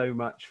ruins so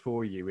much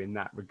for you in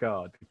that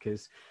regard,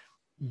 because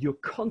you're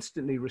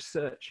constantly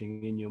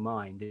researching in your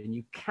mind and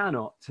you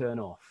cannot turn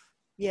off.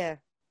 Yeah.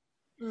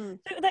 So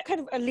that kind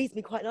of leads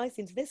me quite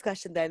nicely into this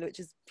question then, which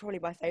is probably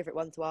my favourite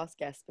one to ask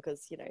guests,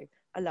 because, you know,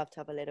 I love to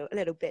have a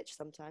little bitch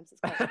sometimes. It's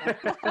quite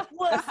fun.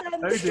 What's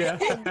oh dear.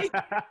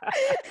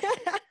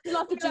 We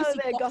love the we love a juicy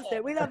bit of gossip.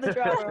 gossip. We love the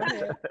drama on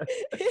here.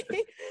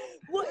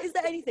 What is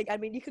there anything? I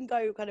mean, you can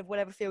go kind of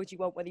whatever field you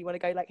want, whether you want to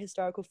go like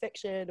historical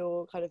fiction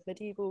or kind of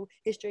medieval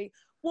history.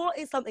 What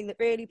is something that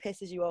really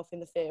pisses you off in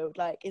the field?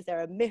 Like, is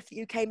there a myth that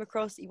you came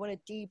across that you want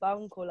to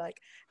debunk, or like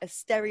a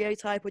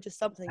stereotype, or just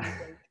something you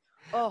think,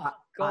 oh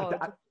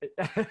God.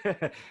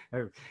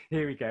 Oh,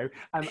 here we go.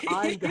 I'm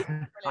going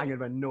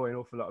to annoy an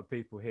awful lot of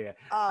people here.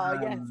 Oh,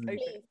 yes.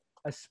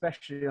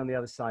 Especially on the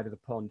other side of the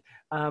pond.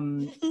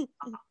 I'm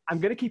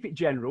going to keep it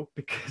general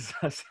because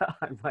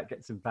I might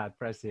get some bad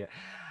press here.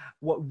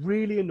 What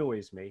really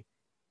annoys me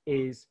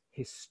is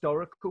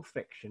historical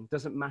fiction,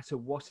 doesn't matter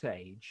what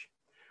age,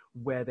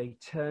 where they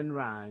turn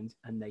around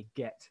and they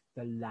get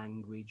the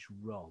language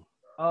wrong.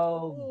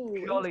 Oh,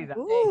 golly, that's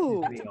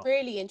a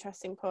really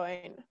interesting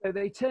point. So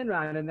they turn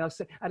around and they'll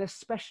say, and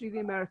especially the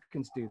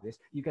Americans do this,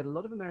 you get a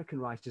lot of American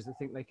writers that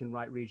think they can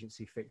write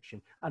Regency fiction,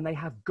 and they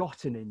have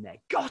gotten in there.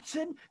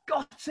 Gotten,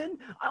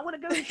 I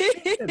want to go and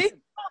shoot them.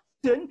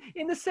 Gotten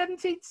in the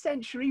 17th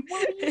century,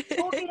 what are you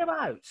talking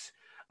about?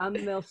 And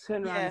they'll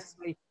turn around and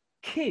say,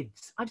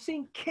 kids. I've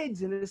seen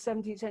kids in the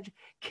 17th century.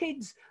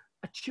 Kids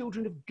are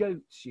children of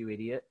goats, you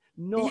idiot.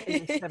 Not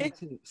in the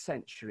 17th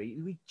century.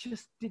 We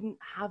just didn't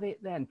have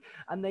it then.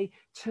 And they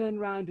turn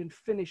around and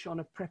finish on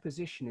a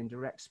preposition in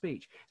direct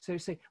speech. So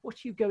say, what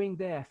are you going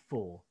there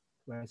for?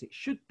 Whereas it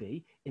should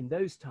be, in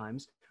those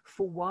times,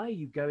 for why are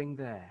you going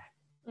there?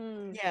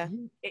 Yeah.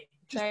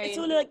 It's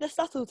all like the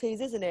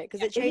subtleties, isn't it?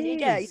 Because it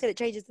changes. Yeah, you said it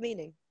changes the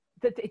meaning.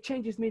 That it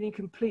changes meaning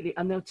completely,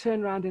 and they'll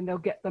turn around and they'll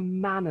get the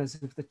manners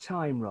of the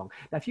time wrong.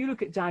 Now, if you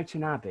look at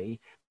Downton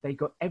Abbey, they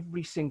got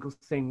every single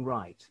thing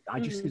right. I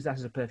just use that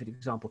as a perfect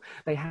example.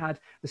 They had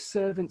the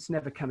servants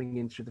never coming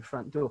in through the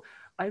front door.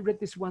 I read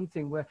this one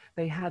thing where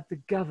they had the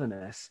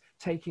governess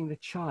taking the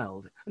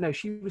child. No,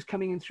 she was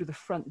coming in through the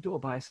front door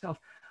by herself.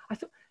 I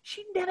thought,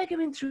 she'd never go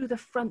in through the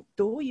front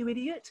door, you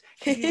idiot.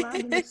 She'd be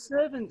round the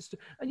servants.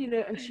 And, you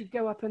know, and she'd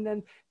go up, and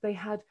then they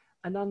had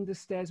an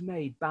understairs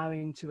maid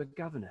bowing to a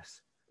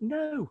governess.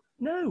 No,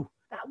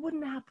 that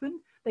wouldn't happen.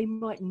 They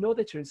might nod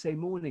at her and say,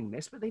 morning,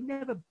 miss, but they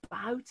never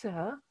bow to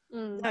her.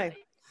 No.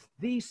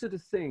 These sort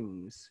of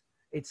things,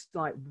 it's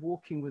like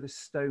walking with a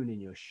stone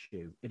in your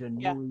shoe. It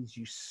annoys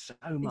you so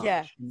much.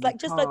 Yeah, like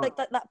just like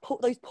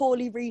those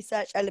poorly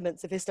researched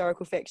elements of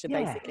historical fiction,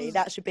 basically.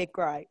 That's your big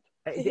gripe.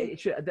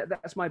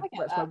 That's my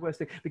worst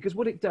thing, because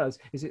what it does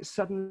is it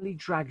suddenly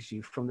drags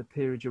you from the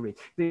period you're in.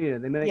 You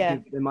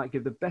know, they might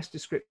give the best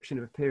description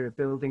of a period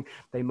building.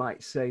 They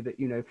might say that,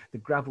 you know, the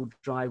gravel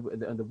drive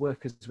and the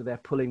workers were there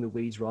pulling the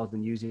weeds rather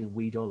than using a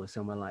weed all or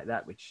somewhere like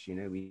that, which, you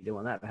know, we don't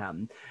want that to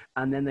happen.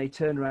 And then they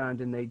turn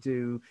around and they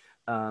do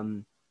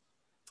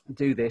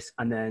this,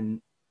 and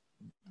then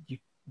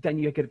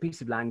you get a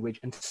piece of language,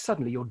 and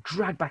suddenly you're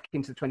dragged back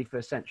into the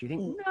 21st century. You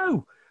think,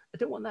 no, I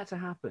don't want that to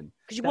happen.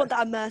 Because you want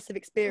that immersive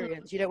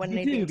experience. You don't want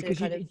anything to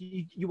kind of...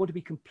 You want to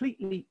be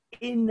completely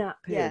in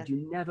that period.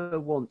 You never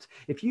want...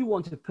 If you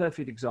want a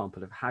perfect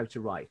example of how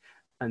to write,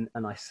 and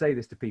I say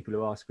this to people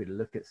who ask me to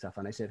look at stuff,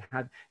 and I said,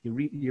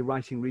 you're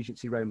writing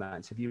Regency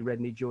romance, have you read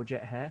any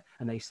Georgette Hare?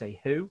 And they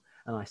say, who?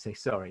 And I say,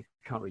 sorry,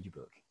 can't read your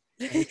book.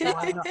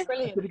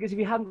 Brilliant. Because if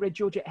you haven't read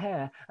Georgette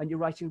Hare and you're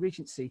writing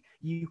Regency,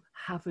 you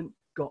haven't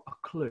got a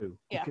clue.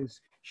 Because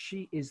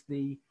she is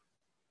the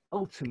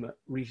ultimate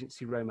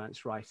Regency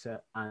romance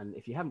writer, and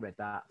if you haven't read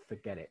that,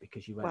 forget it,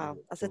 because you won't. Wow,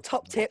 that's a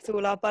top tip to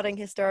all our budding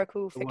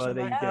historical fiction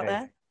writers out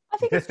there. I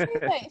think it's true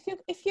though.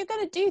 If you're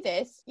going to do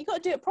this, you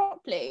got to do it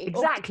properly.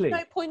 Exactly.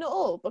 No point at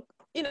all. But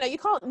you know, you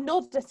can't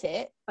nod at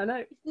it. I know.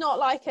 It's not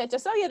like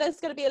just there's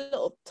going to be a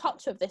little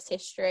touch of this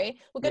history.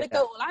 We're going to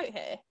go all out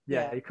here.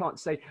 Yeah, you can't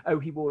say, oh,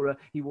 he wore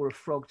a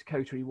frogged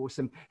coat or he wore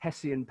some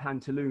Hessian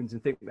pantaloons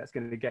and think that's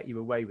going to get you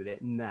away with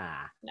it.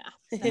 Nah.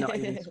 Not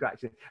even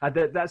scratching.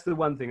 That's the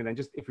one thing. And then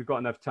just if we've got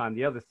enough time,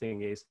 the other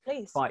thing is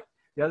fight.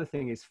 The other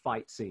thing is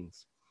fight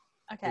scenes.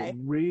 Okay. It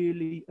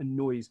really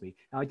annoys me.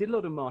 Now, I did a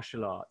lot of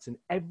martial arts, and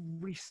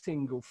every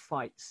single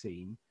fight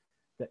scene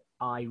that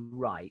I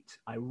write,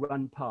 I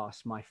run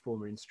past my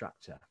former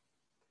instructor.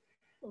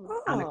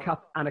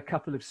 And a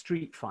couple of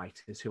street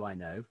fighters who I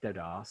know, don't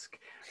ask.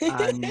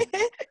 And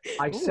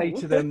I say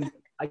to them,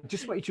 I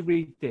just want you to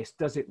read this.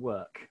 Does it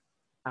work?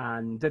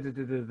 And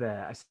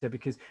I said,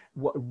 because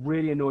what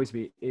really annoys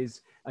me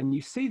is, and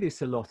you see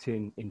this a lot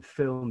in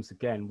films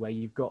again, where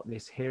you've got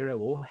this hero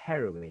or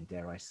heroine,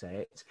 dare I say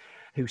it,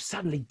 who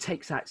suddenly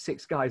takes out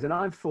 6 guys, and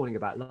I'm falling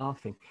about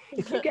laughing.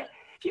 If you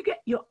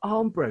get your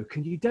arm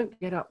broken, you don't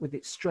get up with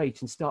it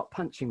straight and start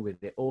punching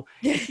with it, or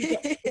if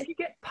you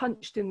get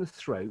punched in the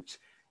throat,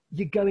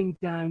 you're going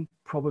down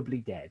probably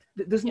dead.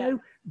 There's no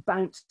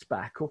bounce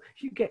back. Or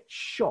if you get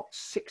shot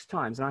 6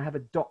 times, and I have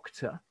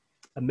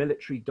a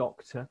military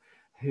doctor,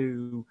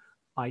 who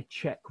I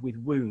check with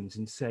wounds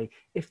and say,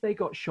 if they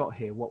got shot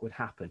here, what would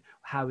happen?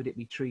 How would it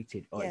be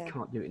treated? Oh, you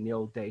can't do it in the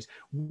old days.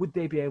 Would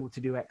they be able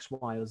to do X,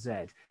 Y, or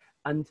Z?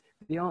 And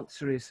the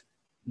answer is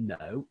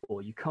no,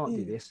 or you can't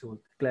do this, or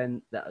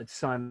Glenn,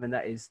 Simon,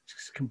 that is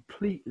just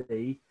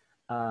completely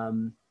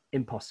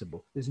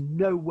impossible. There's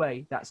no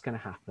way that's going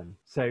to happen.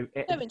 So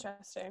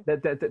interesting.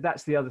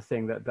 That's the other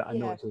thing that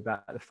annoys me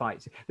about the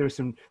fights. There are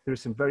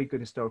some very good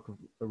historical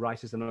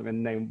writers. I'm not going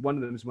to name one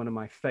of them is one of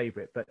my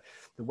favorite, but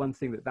the one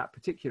thing that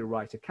particular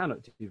writer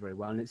cannot do very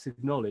well, and it's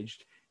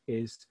acknowledged,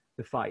 is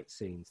the fight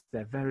scenes.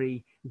 They're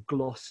very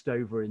glossed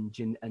over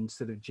and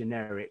sort of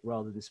generic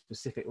rather than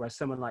specific, whereas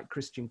someone like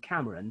Christian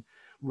Cameron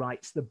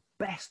writes the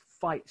best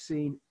fight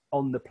scene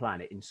on the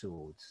planet in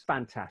Swords.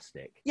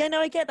 Fantastic. Yeah, no,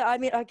 I get that. I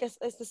mean, I guess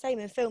it's the same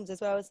in films as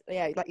well.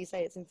 Like you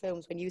say, it's in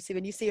films when you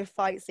see a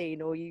fight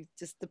scene, or you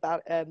just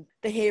about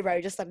the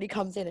hero just suddenly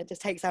comes in and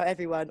just takes out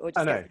everyone, or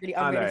just gets a really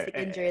unrealistic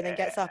injury and then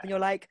gets up, and you're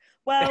like,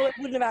 well, it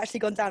wouldn't have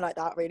actually gone down like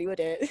that, really, would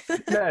it?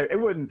 No, it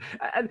wouldn't.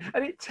 And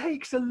it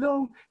takes a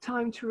long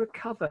time to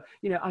recover.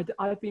 You know,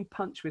 I've been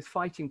punched with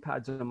fighting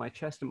pads on my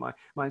chest, and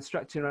my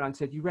instructor around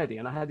said, "You ready?"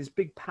 And I had this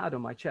big pad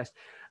on my chest,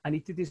 and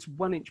he did this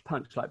 1-inch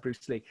punch like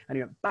Bruce Lee, and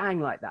he went bang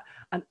like that.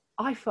 And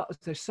I felt as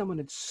though someone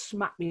had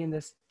smacked me in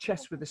the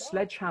chest with a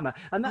sledgehammer,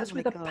 and that's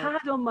with a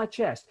pad on my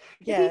chest.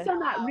 If he'd done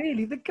that,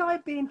 really, the guy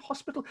would be in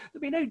hospital.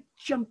 There'd be no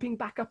jumping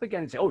back up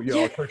again and say, "Oh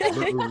yeah,"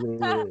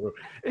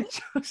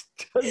 it just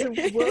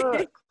doesn't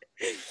work.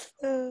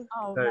 So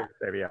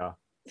there we are.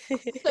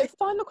 So,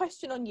 final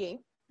question on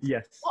you.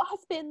 Yes. What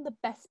has been the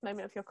best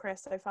moment of your career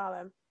so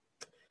far,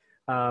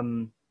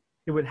 then?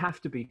 It would have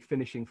to be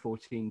finishing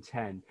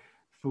 1410,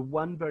 for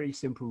one very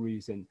simple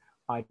reason.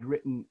 I'd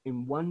written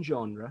in one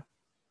genre.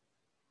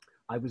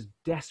 I was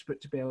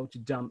desperate to be able to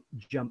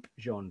jump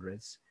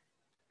genres,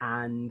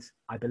 and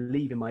I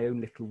believe in my own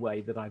little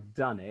way that I've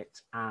done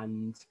it,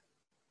 and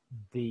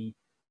the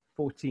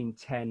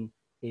 1410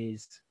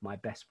 is my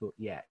best book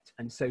yet.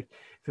 And so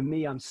for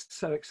me, I'm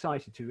so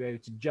excited to be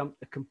able to jump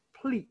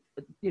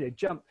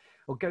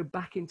or go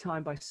back in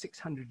time by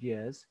 600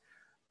 years,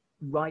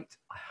 write,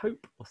 I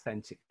hope,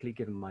 authentically,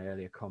 given my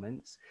earlier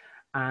comments,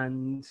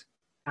 and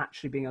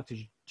actually being able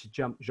to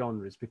jump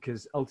genres,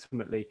 because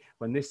ultimately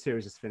when this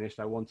series is finished,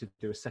 I wanted to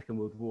do a Second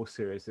World War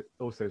series that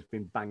also has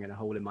been banging a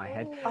hole in my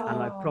head.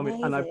 And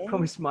I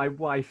promised my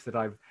wife that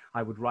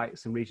I would write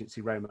some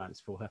Regency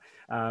romance for her.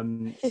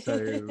 So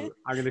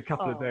I'm going to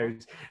couple of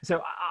those.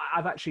 So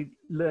I've actually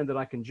learned that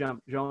I can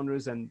jump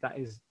genres, and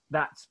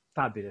that's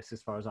fabulous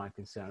as far as I'm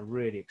concerned. I'm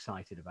really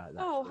excited about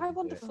that. Oh, how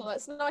wonderful.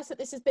 It's nice that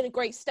this has been a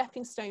great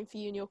stepping stone for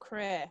you in your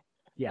career.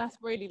 Yeah. That's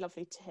really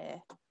lovely to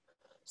hear.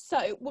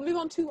 So we'll move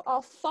on to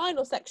our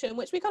final section,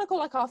 which we kind of call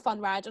like our fun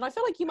round. And I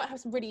feel like you might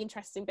have some really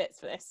interesting bits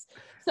for this.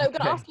 So I'm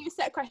going to ask you a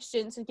set of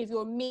questions and give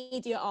your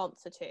immediate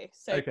answer to.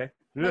 So, okay.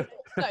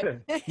 So,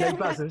 no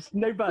buzzers.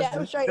 No buzzers.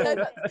 Yeah, straight, no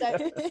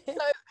buzzers. So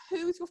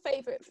who's your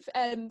favourite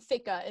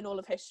figure in all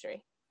of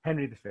history?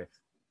 Henry V. Okay.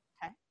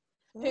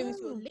 Who's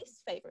your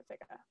least favourite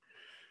figure?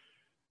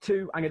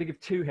 2. I'm going to give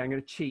 2 here. I'm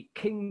going to cheat.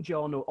 King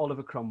John or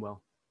Oliver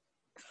Cromwell.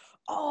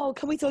 Oh,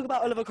 can we talk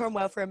about Oliver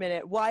Cromwell for a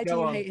minute? Why do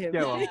you hate him?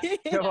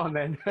 Go on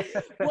then.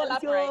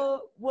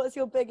 What's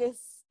your biggest,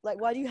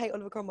 why do you hate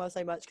Oliver Cromwell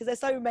so much? Because there's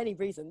so many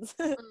reasons.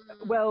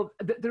 Well,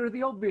 there are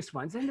the obvious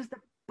ones. Then there's the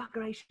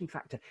buggeration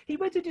factor. He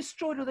went and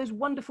destroyed all those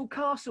wonderful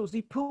castles.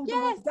 He pulled them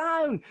all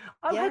down.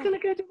 I'm not going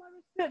to go do my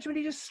research when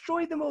he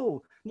destroyed them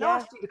all.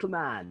 Nasty little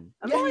man.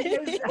 I want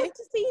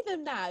to see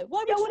them now.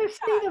 Why would I want to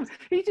see them.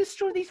 He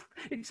destroyed these.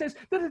 It says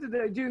doing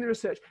the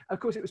research. Of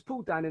course, it was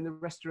pulled down in the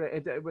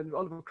restaurant when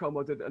Oliver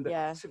Cromwell did.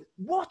 So,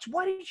 what?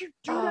 Why did you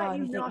do that?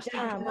 You nasty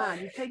little man!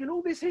 You've taken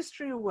all this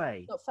history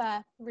away. Not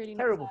fair. Really.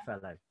 Terrible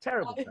fellow.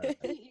 Terrible fellow. I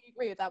completely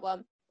agree with that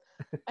one.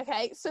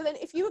 Okay, so then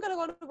if you were going to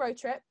go on a road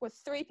trip with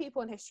 3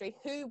 people in history,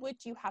 who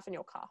would you have in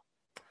your car?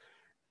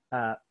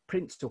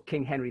 Prince or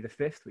King Henry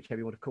V, whichever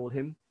you want to call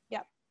him.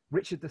 Yep.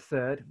 Richard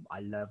III.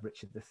 I love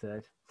Richard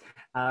III.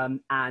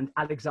 And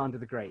Alexander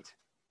the Great.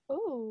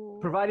 Ooh.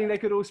 Providing they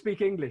could all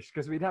speak English,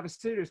 because we'd have a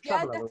serious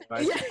trouble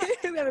otherwise.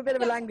 We have a bit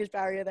of a language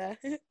barrier there.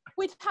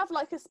 We'd have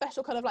like a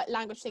special kind of like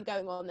language thing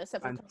going on that's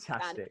everyone can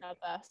understand each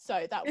other.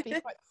 So that would be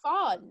quite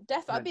fun.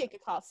 Definitely, that'd be a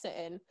good car to sit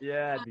in.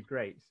 Yeah, it'd be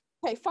great.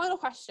 Okay, final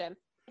question.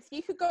 If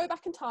you could go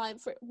back in time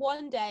for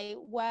one day,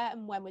 where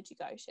and when would you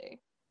go to?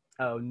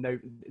 Oh, no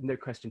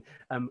question.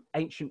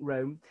 Ancient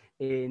Rome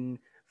in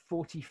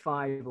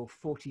 45 or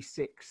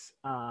 46,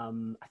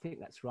 I think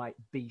that's right,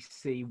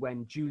 BC,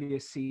 when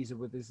Julius Caesar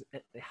was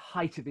at the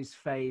height of his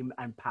fame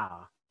and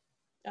power.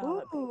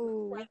 Oh,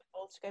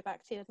 incredible to go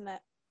back to, isn't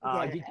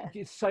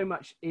it? So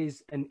much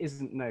is and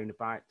isn't known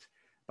about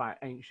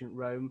ancient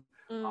Rome.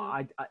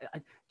 I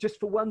just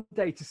for one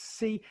day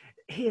to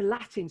hear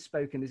Latin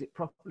spoken as it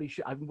properly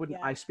should.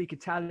 I speak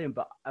Italian,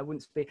 but I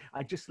wouldn't speak.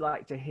 I just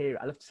like to hear it.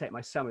 I love to take my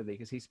son with me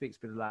because he speaks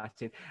a bit of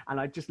Latin, and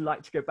I just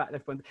like to go back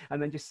there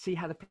and then just see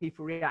how the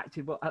people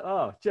reacted.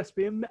 And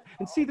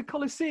see the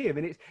Colosseum,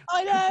 and it's.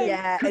 I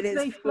know. Could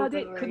they flood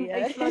it? Couldn't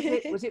they flood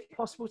it? Was it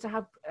possible to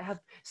have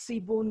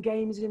seaborne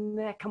games in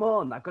there? Come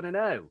on, I've got to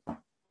know.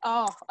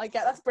 Oh,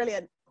 that's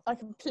brilliant. I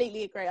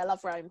completely agree. I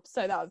love Rome,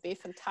 so that would be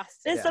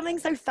fantastic. There's something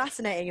so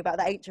fascinating about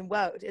the ancient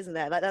world, isn't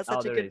there? Like that's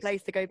such a good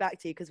place to go back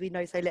to because we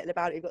know so little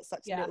about it. We've got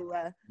such little.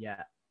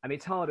 Yeah, I mean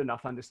it's hard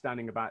enough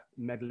understanding about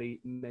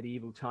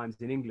medieval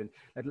times in England.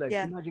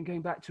 Imagine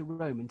going back to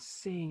Rome and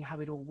seeing how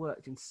it all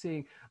worked and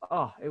seeing.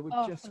 It would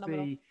just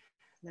phenomenal. Be.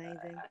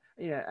 Amazing.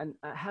 And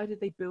how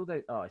did they build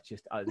it? It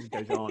just it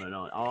goes on and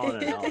on, on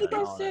and on and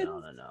on and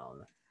on and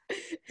on.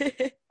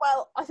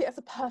 Well, I think that's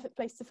a perfect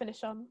place to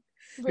finish on.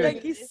 Really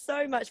thank you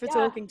so much for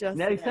talking to us.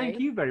 No, thank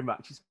you very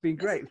much. It's been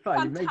great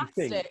fun. You made me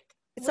think.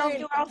 It's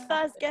really our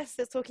first guest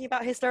that's talking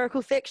about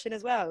historical fiction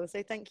as well.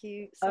 So thank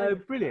you so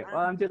much. Brilliant.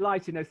 Well, I'm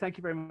delighted. No, thank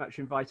you very much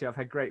for inviting. I've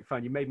had great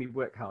fun. You made me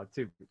work hard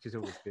too, which is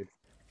always good.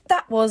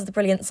 That was the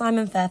brilliant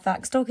Simon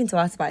Fairfax talking to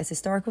us about his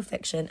historical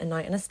fiction, A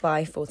Knight and a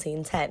Spy,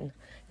 1410.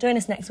 Join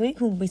us next week.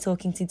 We'll be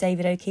talking to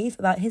David O'Keefe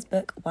about his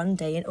book, One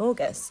Day in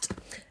August.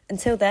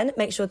 Until then,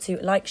 make sure to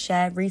like,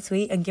 share,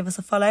 retweet and give us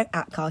a follow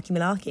at Khaki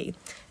Malarkey.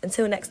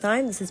 Until next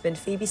time, this has been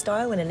Phoebe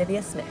Style and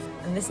Olivia Smith.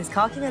 And this is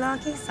Khaki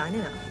Malarkey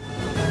signing off.